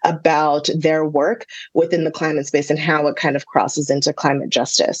talking about their work within the climate space and how it kind of crosses into climate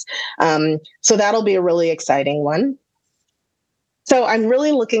justice. So that'll be a really exciting one. So I'm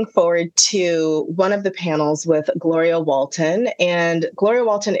really looking forward to one of the panels with Gloria Walton. And Gloria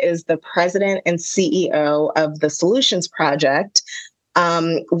Walton is the president and CEO of the Solutions Project,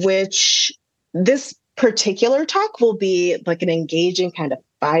 which this particular talk will be like an engaging kind of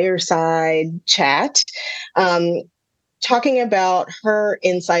fireside chat, talking about her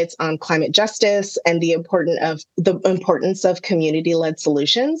insights on climate justice and the importance of community-led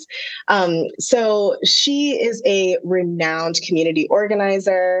solutions. So she is a renowned community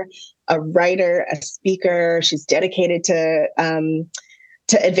organizer, a writer, a speaker. She's dedicated to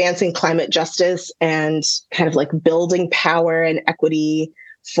advancing climate justice and kind of like building power and equity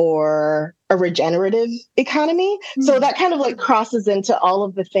for a regenerative economy. Mm-hmm. So that kind of like crosses into all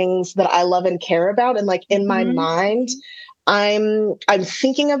of the things that I love and care about. And like in my mind, I'm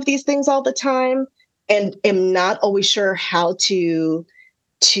thinking of these things all the time and am not always sure how to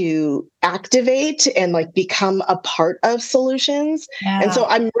activate and like become a part of solutions. Yeah. And so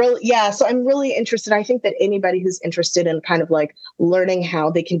I'm really interested. I think that anybody who's interested in kind of like learning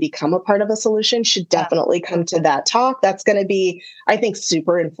how they can become a part of a solution should definitely come to that talk. That's going to be, I think,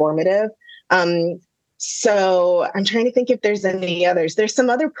 super informative. So I'm trying to think if there's any others. There's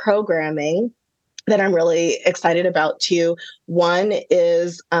some other programming that I'm really excited about too. One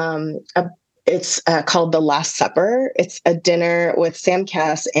is it's called The Last Supper. It's a dinner with Sam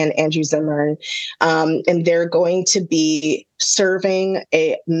Kass and Andrew Zimmern. And they're going to be serving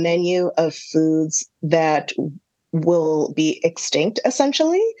a menu of foods that will be extinct,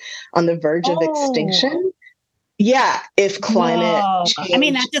 essentially, on the verge of extinction. Yeah, if climate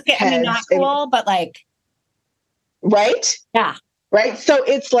change not cool, but like right? Yeah. Right. So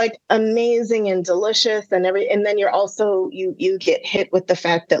it's like amazing and delicious and then you're also, you get hit with the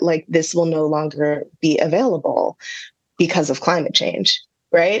fact that like this will no longer be available because of climate change.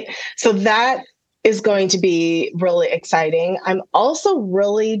 Right. So that is going to be really exciting. I'm also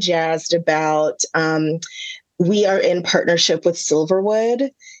really jazzed about, we are in partnership with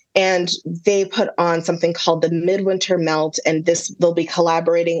Silverwood, and they put on something called the Midwinter Melt, and they'll be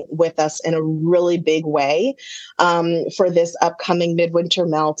collaborating with us in a really big way for this upcoming Midwinter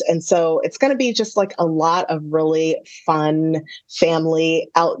Melt. And so it's going to be just like a lot of really fun family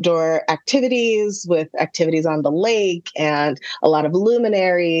outdoor activities, with activities on the lake and a lot of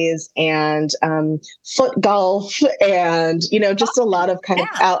luminaries and foot golf and, just a lot of kind of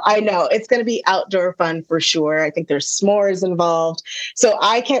I know it's going to be outdoor fun for sure. I think there's s'mores involved. So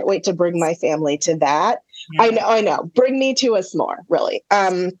I can't wait to bring my family to that. Yeah. I know. Bring me to a s'more, really.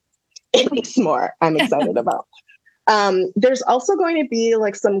 Any s'more I'm excited about. There's also going to be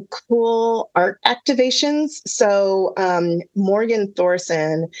like some cool art activations. So Morgan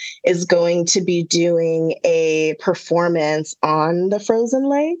Thorson is going to be doing a performance on the frozen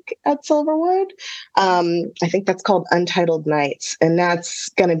lake at Silverwood. I think that's called Untitled Nights. And that's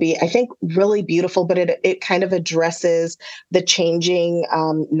going to be, I think, really beautiful, but it kind of addresses the changing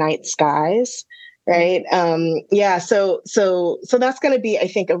night skies. Right. So that's going to be, I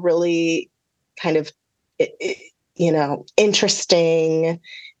think, a really kind of, interesting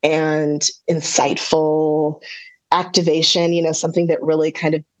and insightful activation, something that really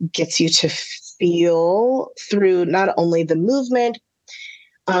kind of gets you to feel through not only the movement,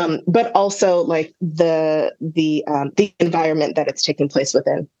 but also like the environment that it's taking place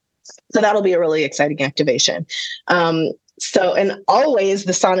within. So that'll be a really exciting activation. And always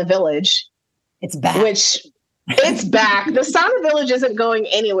the Sauna Village. It's back. It's back. The Sauna Village isn't going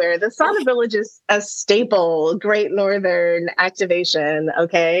anywhere. The Sauna Village is a staple Great Northern activation.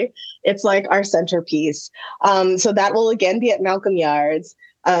 Okay. It's like our centerpiece. So that will again be at Malcolm Yards.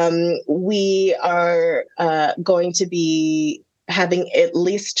 We are going to be having at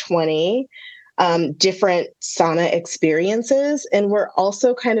least 20 different sauna experiences. And we're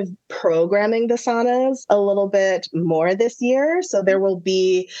also kind of programming the saunas a little bit more this year. So there will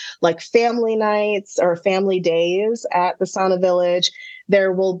be like family nights or family days at the Sauna Village.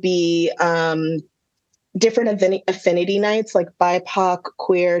 There will be different affinity nights, like BIPOC,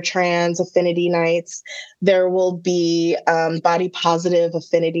 queer, trans affinity nights. There will be body positive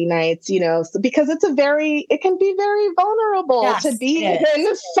affinity nights, because it can be very vulnerable to be in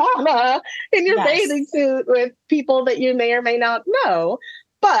the sauna in your bathing suit with people that you may or may not know.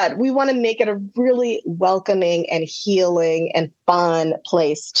 But we want to make it a really welcoming and healing and fun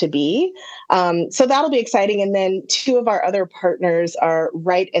place to be. So that'll be exciting. And then two of our other partners are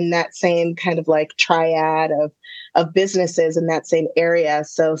right in that same kind of like triad of businesses in that same area.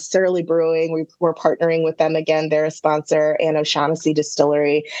 So Surly Brewing, we're partnering with them again. They're a sponsor, and O'Shaughnessy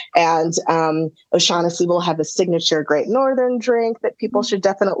Distillery. And O'Shaughnessy will have a signature Great Northern drink that people should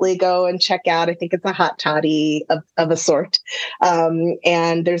definitely go and check out. I think it's a hot toddy of a sort.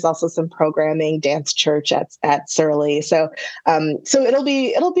 And there's also some programming, dance church at Surly. So it'll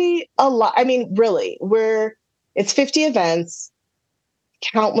be a lot. I mean, really, it's 50 events.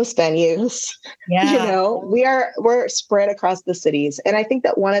 Countless venues. We're spread across the cities. And I think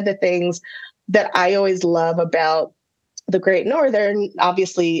that one of the things that I always love about the Great Northern,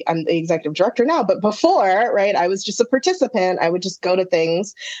 obviously I'm the executive director now, but before, right, I was just a participant. I would just go to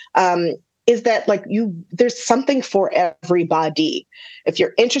things. Is that like there's something for everybody. If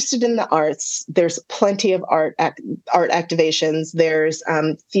you're interested in the arts, there's plenty of art activations. There's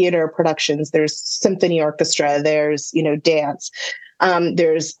theater productions. There's symphony orchestra. There's, dance.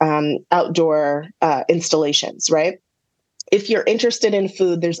 There's outdoor installations, right? If you're interested in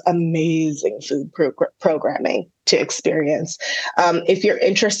food, there's amazing food programming to experience. If you're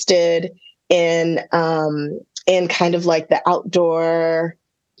interested in kind of like the outdoor,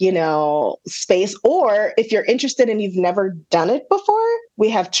 space, or if you're interested and you've never done it before, we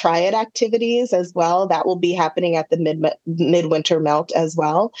have triad activities as well. That will be happening at the Midwinter Melt as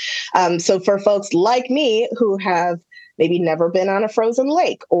well. So for folks like me who have maybe never been on a frozen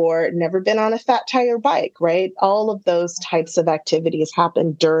lake or never been on a fat tire bike, right? All of those types of activities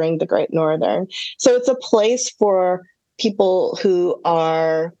happen during the Great Northern. So it's a place for people who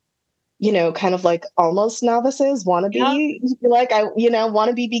are, kind of like almost novices, want to be want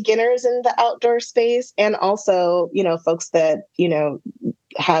to be beginners in the outdoor space. And also, folks that,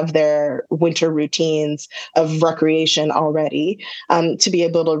 have their winter routines of recreation already, to be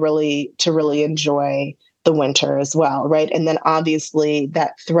able to really enjoy the winter as well, right? And then obviously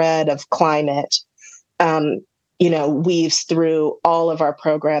that thread of climate, weaves through all of our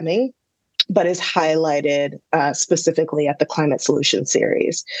programming, but is highlighted specifically at the Climate Solution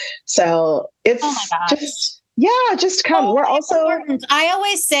Series. So it's just come. So we're also important. I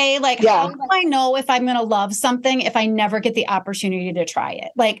always say, like, how do I know if I'm going to love something if I never get the opportunity to try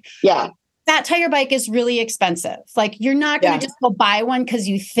it? Like, that tire bike is really expensive. Like, you're not going to just go buy one because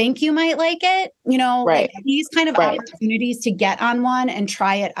you think you might like it. Like these kind of opportunities to get on one and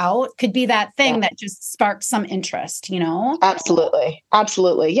try it out could be that thing that just sparks some interest, Absolutely.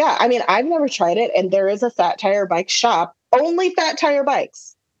 Absolutely. Yeah. I mean, I've never tried it. And there is a Fat Tire Bike shop, only Fat Tire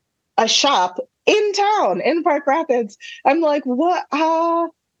Bikes, a shop in town in Park Rapids. I'm like, what?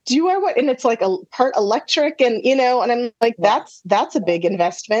 Do you wear what? And it's like a part electric and, and I'm like, that's a big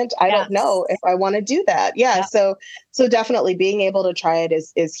investment. I don't know if I want to do that. Yeah. So definitely being able to try it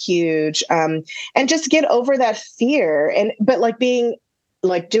is huge. And just get over that fear but like being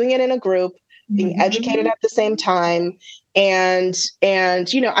like doing it in a group, being educated at the same time. And,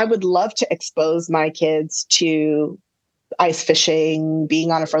 I would love to expose my kids to ice fishing,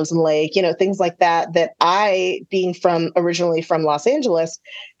 being on a frozen lake, things like that I, being originally from Los Angeles,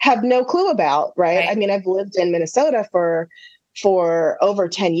 have no clue about. Right. I mean, I've lived in Minnesota for over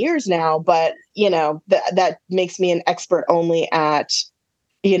 10 years now, but, that makes me an expert only at,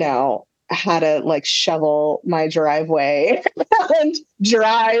 how to like shovel my driveway and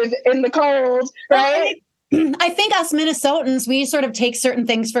drive in the cold. Right. I think us Minnesotans, we sort of take certain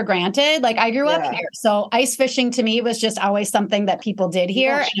things for granted. Like, I grew up here. So ice fishing to me was just always something that people did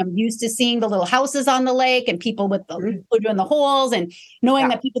here. And I'm used to seeing the little houses on the lake and people with the doing the holes and knowing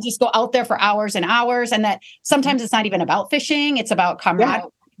that people just go out there for hours and hours. And that sometimes it's not even about fishing. It's about camaraderie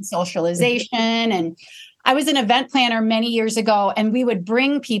and socialization. And I was an event planner many years ago, and we would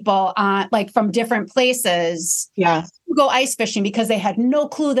bring people on, like, from different places to go ice fishing because they had no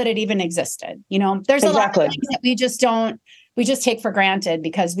clue that it even existed. There's a lot of things that we just take for granted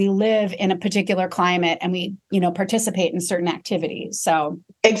because we live in a particular climate and we, participate in certain activities. So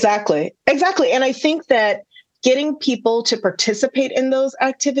exactly. And I think that getting people to participate in those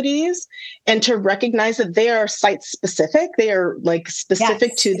activities and to recognize that they are site specific, they are like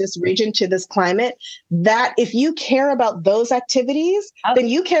specific to this region, to this climate, that if you care about those activities, then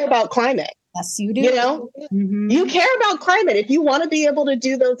you care about climate. Yes, you do. You care about climate. If you want to be able to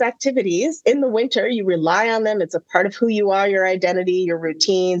do those activities in the winter, you rely on them. It's a part of who you are, your identity, your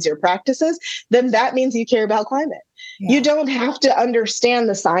routines, your practices, then that means you care about climate. You don't have to understand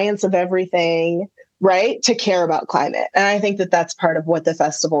the science of everything, right, to care about climate. And I think that that's part of what the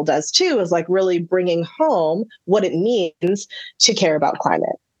festival does too, is like really bringing home what it means to care about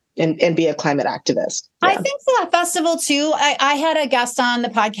climate and be a climate activist. I think the festival too, I had a guest on the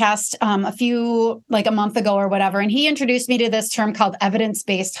podcast a month ago or whatever, and he introduced me to this term called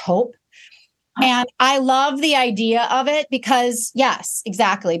evidence-based hope. And I love the idea of it because, yes,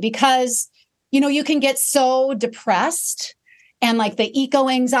 exactly. Because, you can get so depressed and like the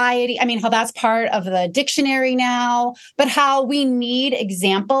eco-anxiety, I mean, how that's part of the dictionary now, but how we need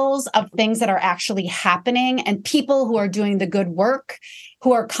examples of things that are actually happening and people who are doing the good work,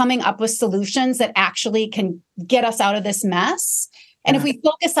 who are coming up with solutions that actually can get us out of this mess. And if we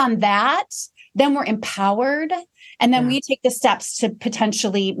focus on that, then we're empowered. And then we take the steps to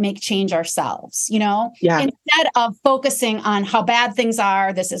potentially make change ourselves, instead of focusing on how bad things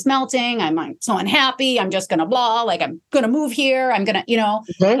are. This is melting. I'm so unhappy. I'm just going to blah, like I'm going to move here. I'm going to,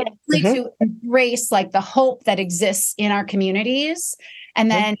 to embrace like the hope that exists in our communities and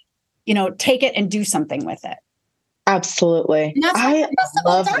then, take it and do something with it. Absolutely. And that's what the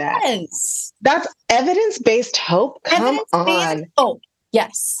festival love does. That's evidence-based hope. Come on. Hope.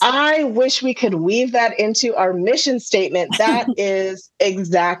 Yes. I wish we could weave that into our mission statement. That is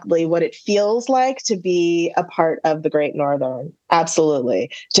exactly what it feels like to be a part of the Great Northern. Absolutely.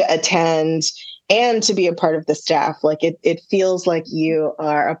 To attend and to be a part of the staff. Like it feels like you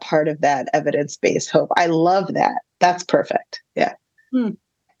are a part of that evidence-based hope. I love that. That's perfect. Yeah.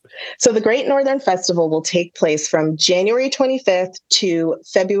 So the Great Northern Festival will take place from January 25th to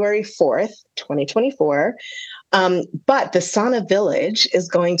February 4th, 2024. But the Sauna Village is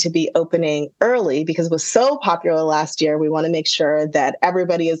going to be opening early because it was so popular last year. We want to make sure that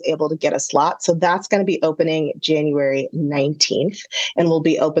everybody is able to get a slot. So that's going to be opening January 19th and will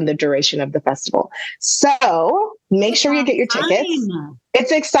be open the duration of the festival. So make sure you get your tickets.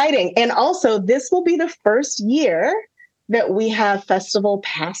 It's exciting. And also this will be the first year that we have festival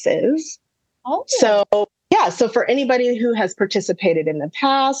passes. So for anybody who has participated in the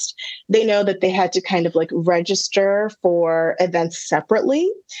past, they know that they had to kind of like register for events separately.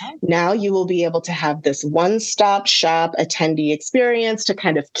 Now you will be able to have this one-stop shop attendee experience to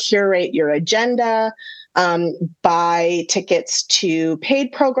kind of curate your agenda, buy tickets to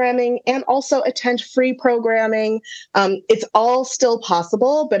paid programming and also attend free programming. It's all still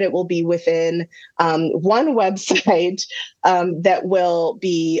possible, but it will be within one website that will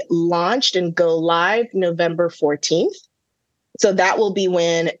be launched and go live November 14th. So that will be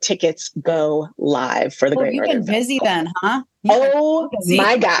when tickets go live for the Great You've Northern been busy Festival. then, huh? Oh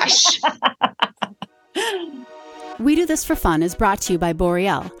my gosh. We Do This for Fun is brought to you by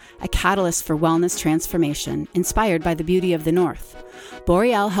Boreal, a catalyst for wellness transformation inspired by the beauty of the North.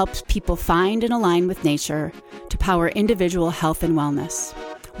 Boreal helps people find and align with nature to power individual health and wellness.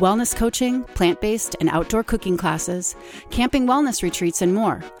 Wellness coaching, plant-based and outdoor cooking classes, camping wellness retreats, and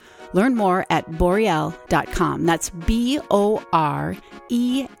more. Learn more at borealle.com. That's BOREALLE.com.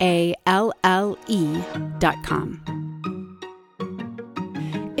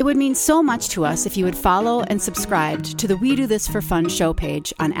 It would mean so much to us if you would follow and subscribe to the We Do This for Fun show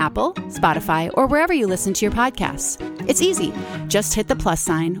page on Apple, Spotify, or wherever you listen to your podcasts. It's easy. Just hit the plus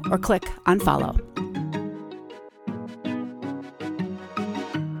sign or click on follow.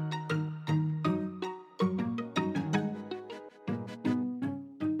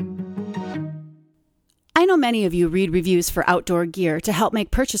 I know many of you read reviews for outdoor gear to help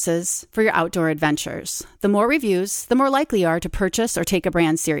make purchases for your outdoor adventures. The more reviews, the more likely you are to purchase or take a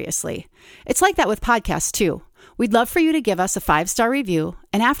brand seriously. It's like that with podcasts too. We'd love for you to give us a 5-star review,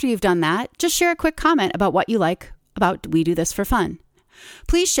 and after you've done that, just share a quick comment about what you like about We Do This for Fun.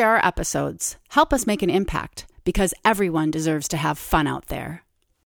 Please share our episodes. Help us make an impact, because everyone deserves to have fun out there.